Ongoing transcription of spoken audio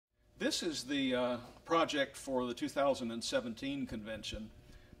This is the project for the 2017 convention.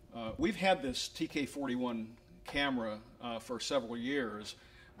 We've had this TK-41 camera for several years,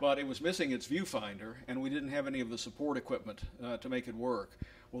 but it was missing its viewfinder, and we didn't have any of the support equipment to make it work.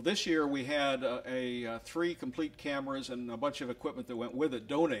 Well, this year we had 3 complete cameras and a bunch of equipment that went with it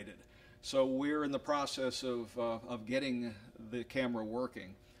donated. So we're in the process of getting the camera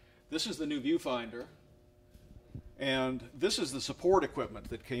working. This is the new viewfinder, and this is the support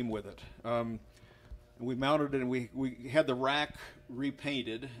equipment that came with it. We mounted it, and we had the rack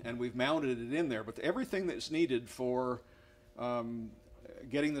repainted, and we've mounted it in there. But everything that's needed for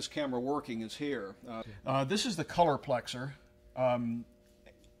getting this camera working is here. This is the color plexer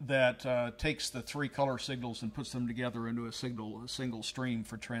that takes the 3 color signals and puts them together into a single stream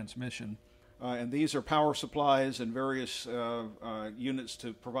for transmission. And these are power supplies and various units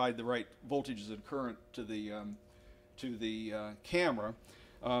to provide the right voltages and current to the camera.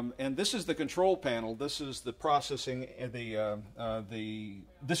 And this is the control panel. This is the processing.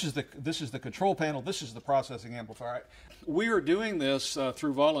 This is the control panel. This is the processing amplifier. We are doing this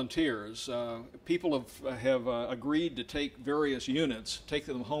through volunteers. People have agreed to take various units, take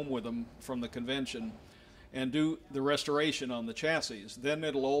them home with them from the convention, and do the restoration on the chassis. Then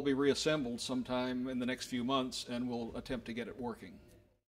it'll all be reassembled sometime in the next few months, and we'll attempt to get it working.